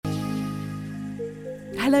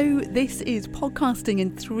Hello, this is Podcasting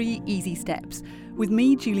in 3 Easy Steps with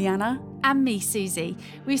me, Juliana. And me, Susie.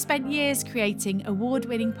 We've spent years creating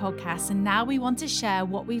award-winning podcasts, and now we want to share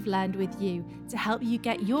what we've learned with you to help you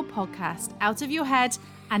get your podcast out of your head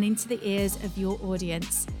and into the ears of your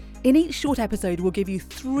audience. In each short episode, we'll give you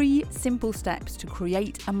 3 simple steps to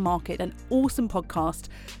create and market an awesome podcast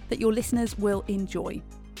that your listeners will enjoy.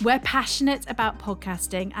 We're passionate about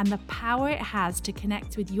podcasting and the power it has to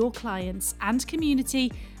connect with your clients and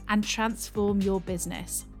community and transform your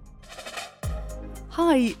business.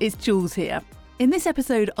 Hi, it's Jules here. In this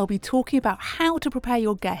episode, I'll be talking about how to prepare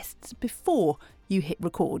your guests before you hit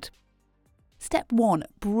record. Step 1,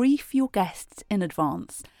 brief your guests in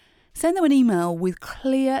advance. Send them an email with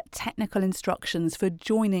clear technical instructions for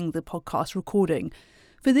joining the podcast recording.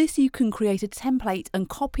 For this, you can create a template and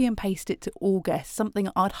copy and paste it to all guests, something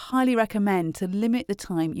I'd highly recommend to limit the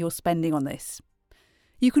time you're spending on this.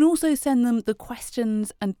 You can also send them the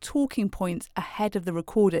questions and talking points ahead of the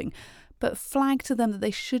recording, but flag to them that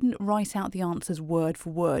they shouldn't write out the answers word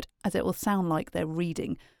for word, as it will sound like they're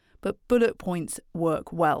reading, but bullet points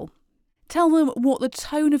work well. Tell them what the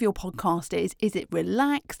tone of your podcast is. Is it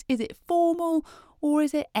relaxed? Is it formal? Or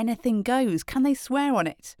is it anything goes? Can they swear on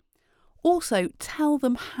it? Also, tell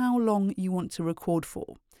them how long you want to record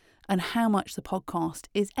for and how much the podcast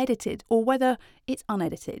is edited or whether it's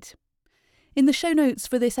unedited. In the show notes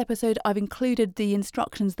for this episode, I've included the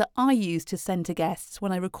instructions that I use to send to guests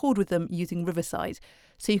when I record with them using Riverside,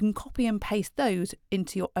 so you can copy and paste those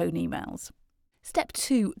into your own emails. Step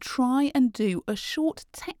 2, try and do a short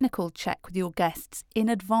technical check with your guests in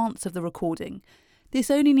advance of the recording. This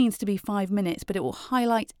only needs to be 5 minutes, but it will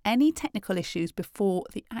highlight any technical issues before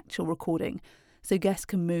the actual recording. So guests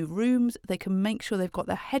can move rooms, they can make sure they've got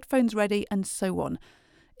their headphones ready and so on.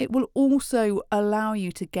 It will also allow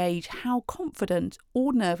you to gauge how confident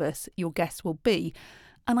or nervous your guests will be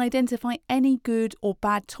and identify any good or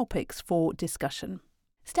bad topics for discussion.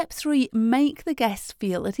 Step 3, make the guests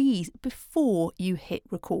feel at ease before you hit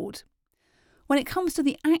record. When it comes to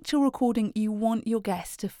the actual recording, you want your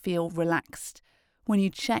guests to feel relaxed. When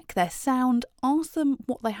you check their sound, ask them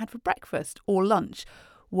what they had for breakfast or lunch,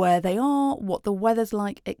 where they are, what the weather's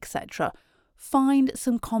like, etc. Find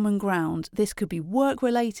some common ground. This could be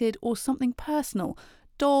work-related or something personal.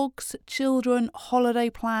 Dogs, children,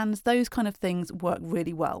 holiday plans, those kind of things work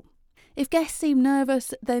really well. If guests seem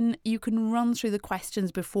nervous, then you can run through the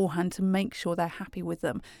questions beforehand to make sure they're happy with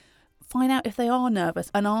them. Find out if they are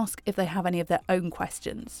nervous and ask if they have any of their own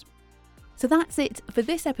questions. So that's it for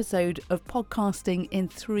this episode of Podcasting in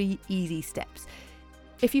 3 Easy Steps.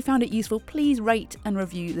 If you found it useful, please rate and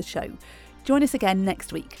review the show. Join us again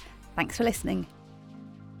next week. Thanks for listening.